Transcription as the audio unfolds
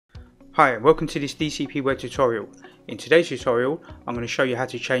Hi and welcome to this dcpweb tutorial. In today's tutorial I'm going to show you how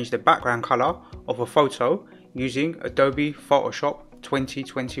to change the background color of a photo using Adobe Photoshop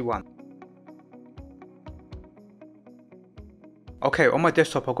 2021. Okay, on my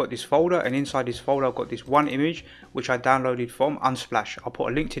desktop I've got this folder, and inside this folder I've got this one image which I downloaded from Unsplash. I'll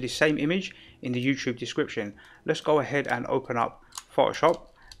put a link to this same image in the YouTube description. Let's go ahead and open up Photoshop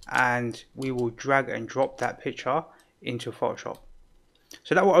and we will drag and drop that picture into Photoshop.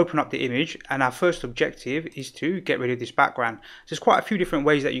 So that will open up the image, and our first objective is to get rid of this background. So there's quite a few different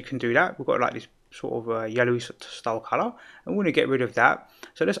ways that you can do that. We've got like this sort of yellowy style color, and we want to get rid of that.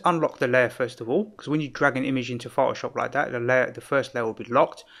 So let's unlock the layer first of all, because when you drag an image into Photoshop like that, the first layer will be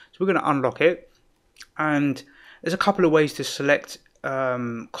locked. So we're going to unlock it, and there's a couple of ways to select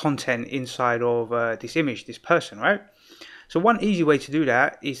content inside of this image, this person, right? So one easy way to do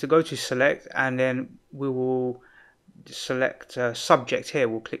that is to go to select, and then we will select subject here.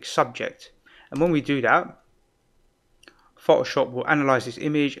 We'll click subject, and when we do that, Photoshop will analyze this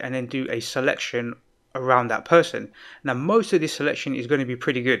image and then do a selection around that person. Now most of this selection is going to be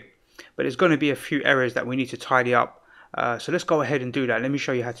pretty good, but there's going to be a few errors that we need to tidy up. So let's go ahead and do that. Let me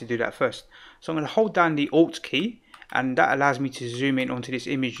show you how to do that first. So I'm going to hold down the Alt key, and that allows me to zoom in onto this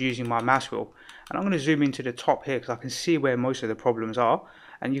image using my mouse wheel, and I'm going to zoom into the top here because I can see where most of the problems are.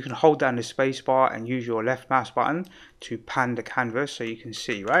 And you can hold down the space bar and use your left mouse button to pan the canvas so you can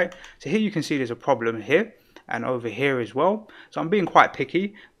see, right? So here you can see there's a problem here and over here as well. So I'm being quite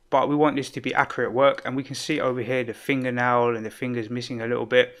picky, but we want this to be accurate work, and we can see over here the fingernail and the finger's missing a little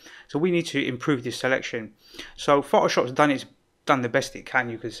bit. So we need to improve this selection. So Photoshop's done the best it can,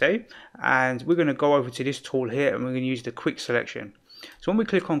 you could say, and we're going to go over to this tool here and we're going to use the quick selection. So when we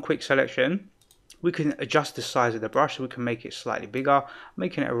click on quick selection, we can adjust the size of the brush, so we can make it slightly bigger,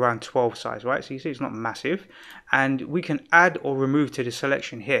 making it around 12 size, right? So you see it's not massive, and we can add or remove to the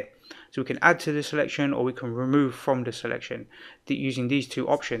selection here. So we can add to the selection or we can remove from the selection using these two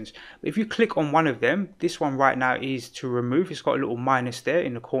options. But if you click on one of them, this one right now is to remove. It's got a little minus there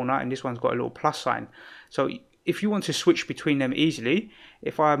in the corner, and this one's got a little plus sign. So if you want to switch between them easily,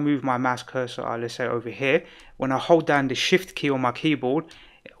 if I move my mouse cursor, let's say over here, when I hold down the shift key on my keyboard,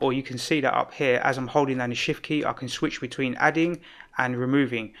 or you can see that up here, as I'm holding down the shift key, I can switch between adding and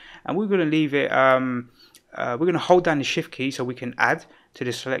removing. And we're going to leave it, we're going to hold down the shift key so we can add to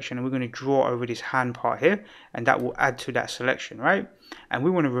the selection, and we're going to draw over this hand part here, and that will add to that selection, right? And we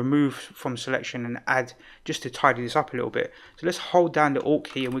want to remove from selection and add just to tidy this up a little bit. So let's hold down the Alt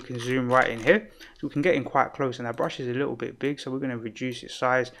key and we can zoom right in here. So we can get in quite close, and our brush is a little bit big, so we're going to reduce its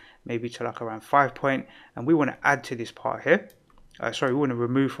size maybe to like around 5 point, and we want to add to this part here. We want to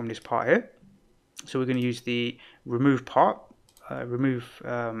remove from this part here. So we're going to use the remove part,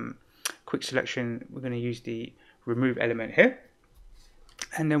 quick selection. We're going to use the remove element here,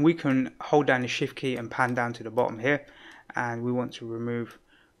 and then we can hold down the shift key and pan down to the bottom here, and we want to remove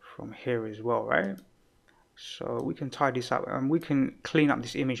from here as well, right? So we can tie this up, and we can clean up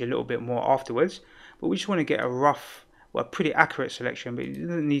this image a little bit more afterwards, but we just want to get a rough, well, pretty accurate selection, but it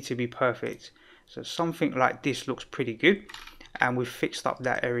doesn't need to be perfect. So something like this looks pretty good, and we've fixed up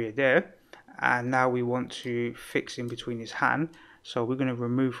that area there. And now we want to fix in between his hand, so we're going to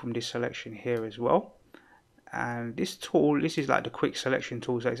remove from this selection here as well. And this tool, this is like the quick selection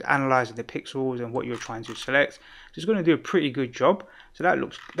tool, so it's analyzing the pixels and what you're trying to select. So it's going to do a pretty good job. So that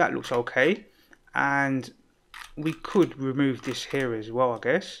looks okay, and we could remove this here as well, I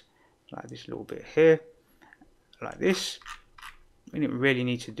guess, like this little bit here, like this. We didn't really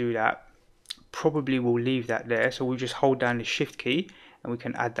need to do that. Probably we'll leave that there, so we'll just hold down the shift key and we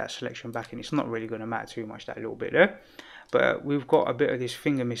can add that selection back in. It's not really going to matter too much, that little bit there, but we've got a bit of this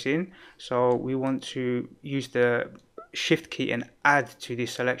finger missing, so we want to use the shift key and add to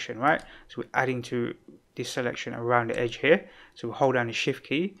this selection, right? So we're adding to this selection around the edge here, so we'll hold down the shift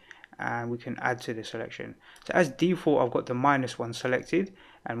key and we can add to the selection. So as default I've got the -1 selected,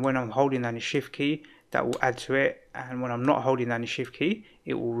 and when I'm holding down the shift key that will add to it, and when I'm not holding down the shift key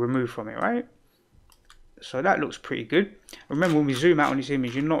it will remove from it, right? So that looks pretty good. Remember, when we zoom out on this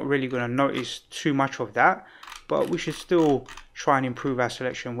image, you're not really going to notice too much of that, but we should still try and improve our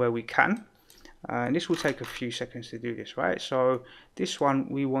selection where we can. And this will take a few seconds to do this, right? So this one,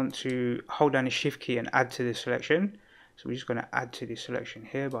 we want to hold down the shift key and add to the selection. So we're just going to add to this selection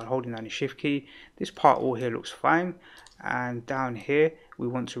here by holding down the shift key. This part all here looks fine, and down here we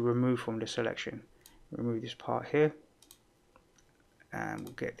want to remove from the selection. Remove this part here, and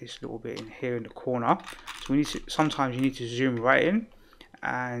we'll get this little bit in here in the corner. So we need to, sometimes you need to zoom right in,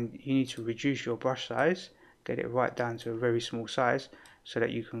 and you need to reduce your brush size, get it right down to a very small size, so that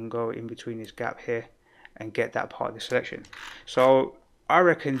you can go in between this gap here and get that part of the selection. So I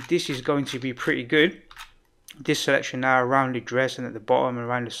reckon this is going to be pretty good. This selection now around the dress and at the bottom and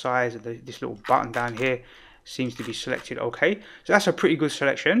around the sides of this little button down here seems to be selected okay. So that's a pretty good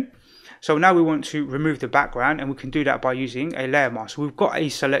selection. So now we want to remove the background, and we can do that by using a layer mask. So we've got a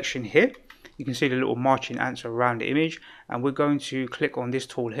selection here. You can see the little marching ants around the image, and we're going to click on this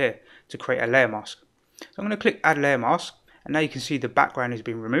tool here to create a layer mask. So I'm going to click add layer mask, and now you can see the background has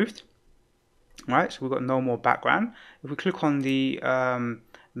been removed. Right, so we've got no more background. If we click on the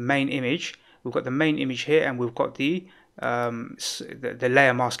main image, we've got the main image here, and we've got the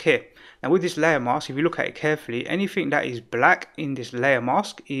layer mask here. Now with this layer mask, if you look at it carefully, anything that is black in this layer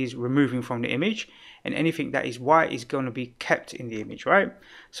mask is removing from the image, and anything that is white is going to be kept in the image, right?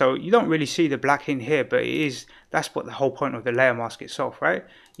 So you don't really see the black in here, but that's what the whole point of the layer mask itself, right?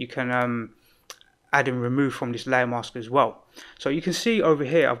 You can add and remove from this layer mask as well. So you can see over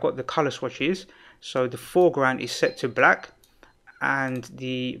here I've got the color swatches. So the foreground is set to black, and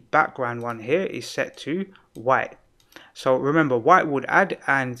the background one here is set to white. So remember, white would add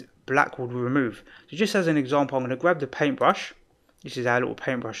and black would remove. So just as an example, I'm going to grab the paintbrush. This is our little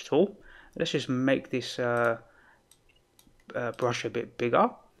paintbrush tool. Let's just make this brush a bit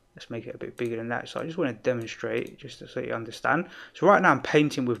bigger. Let's make it a bit bigger than that. So I just want to demonstrate just so you understand. So right now I'm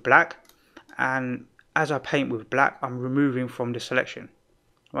painting with black, and as I paint with black, I'm removing from the selection.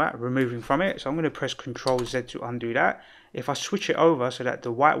 Right, removing from it. So I'm going to press Ctrl Z to undo that. If I switch it over so that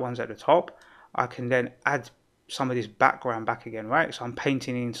the white one's at the top, I can then add some of this background back again, right? So I'm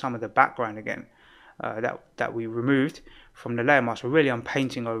painting in some of the background again that we removed from the layer mask. So really I'm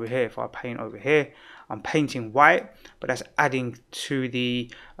painting over here. If I paint over here, I'm painting white, but that's adding to the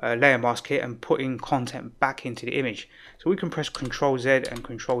layer mask here and putting content back into the image. So we can press Ctrl Z and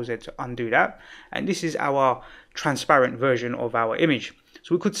Ctrl Z to undo that. And this is our transparent version of our image.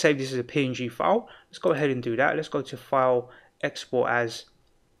 So we could save this as a PNG file. Let's go ahead and do that. Let's go to File, Export As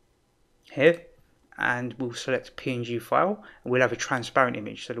here, and we'll select PNG file, and we'll have a transparent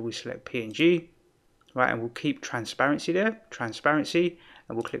image. So that we select PNG, right, and we'll keep transparency there, transparency,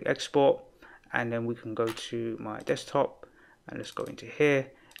 and we'll click Export, and then we can go to my desktop, and let's go into here,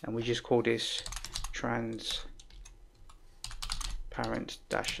 and we just call this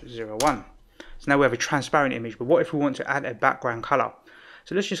transparent-01. So now we have a transparent image, but what if we want to add a background color?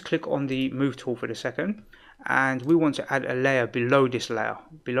 So let's just click on the move tool for the second, and we want to add a layer below this layer.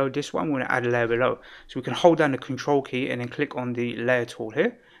 Below this one, we want to add a layer below. So we can hold down the Control key and then click on the layer tool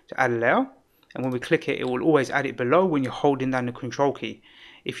here to add a layer. And when we click it, it will always add it below when you're holding down the Control key.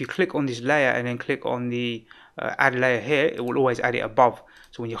 If you click on this layer and then click on the add layer here, it will always add it above.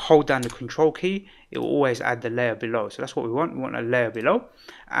 So when you hold down the Control key, it will always add the layer below. So that's what we want. We want a layer below.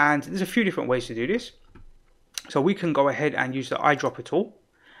 And there's a few different ways to do this. So we can go ahead and use the eyedropper tool,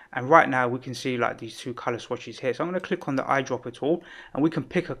 and right now we can see like these two color swatches here. So I'm going to click on the eyedropper tool, and we can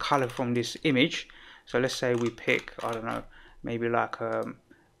pick a color from this image. So let's say we pick, I don't know, maybe like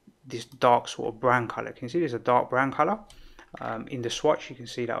this dark sort of brown color. Can you see there's a dark brown color in the swatch? You can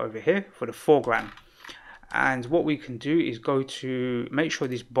see that over here for the foreground. And what we can do is go to make sure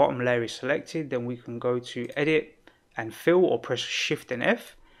this bottom layer is selected. Then we can go to Edit and Fill, or press Shift and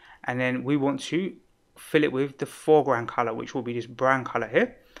F, and then we want to fill it with the foreground color, which will be this brown color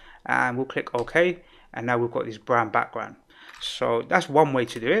here, and we'll click OK, and now we've got this brown background. So that's one way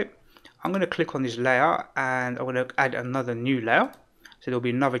to do it. I'm going to click on this layer, and I'm going to add another new layer. So there'll be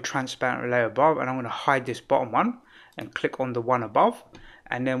another transparent layer above, and I'm going to hide this bottom one and click on the one above,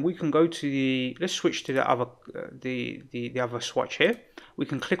 and then we can go to the, let's switch to the other the other swatch here. We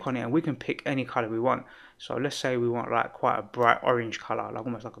can click on it and we can pick any color we want. So let's say we want like quite a bright orange color, like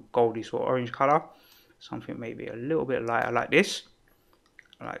almost like a goldy sort of orange color, something maybe a little bit lighter like this,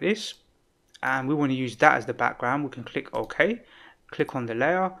 and we want to use that as the background. We can click OK, click on the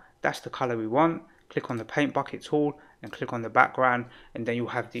layer, that's the color we want, click on the paint bucket tool and click on the background, and then you'll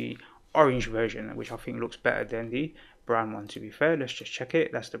have the orange version, which I think looks better than the brown one. To be fair, let's just check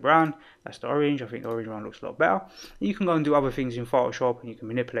it. That's the brown, that's the orange. I think the orange one looks a lot better. You can go and do other things in Photoshop, and you can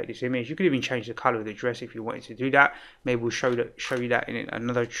manipulate this image. You could even change the color of the dress if you wanted to do that. Maybe we'll show you that in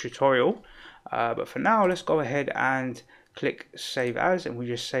another tutorial, but for now let's go ahead and click Save As, and we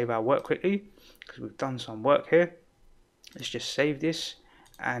just save our work quickly because we've done some work here. Let's just save this,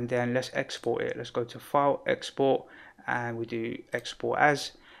 and then let's export it. Let's go to File, Export, and we do Export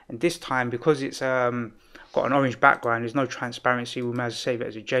As. And this time, because it's got an orange background, there's no transparency, we might as well save it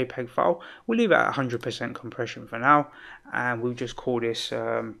as a JPEG file. We'll leave it at 100% compression for now, and we'll just call this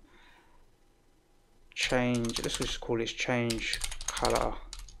let's just call this change color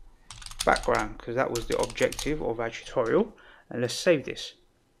background, because that was the objective of our tutorial. And let's save this.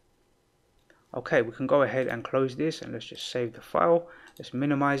 Okay, we can go ahead and close this, and let's just save the file. Let's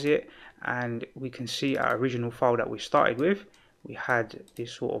minimize it, and we can see our original file that we started with. We had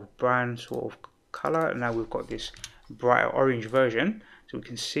this sort of brown sort of color, and now we've got this brighter orange version. So we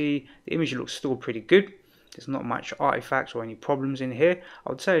can see the image looks still pretty good. There's not much artifacts or any problems in here. I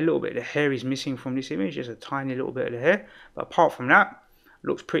would say a little bit of the hair is missing from this image, just a tiny little bit of the hair, but apart from that,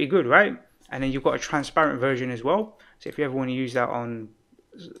 looks pretty good, right? And then you've got a transparent version as well. So if you ever want to use that on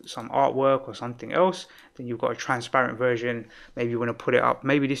some artwork or something else, then you've got a transparent version. Maybe you want to put it up,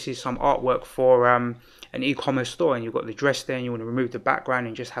 maybe this is some artwork for an e-commerce store, and you've got the dress there and you want to remove the background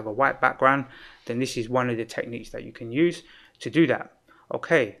and just have a white background, then this is one of the techniques that you can use to do that.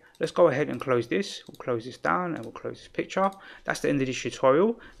 Okay, let's go ahead and close this. We'll close this down and we'll close this picture. That's the end of this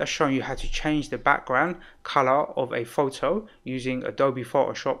tutorial. That's showing you how to change the background color of a photo using Adobe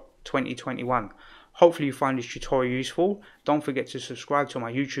Photoshop 2021. Hopefully you find this tutorial useful. Don't forget to subscribe to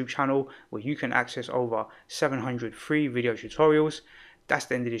my YouTube channel, where you can access over 700 free video tutorials. That's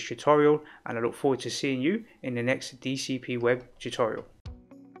the end of this tutorial, and I look forward to seeing you in the next DCP Web tutorial.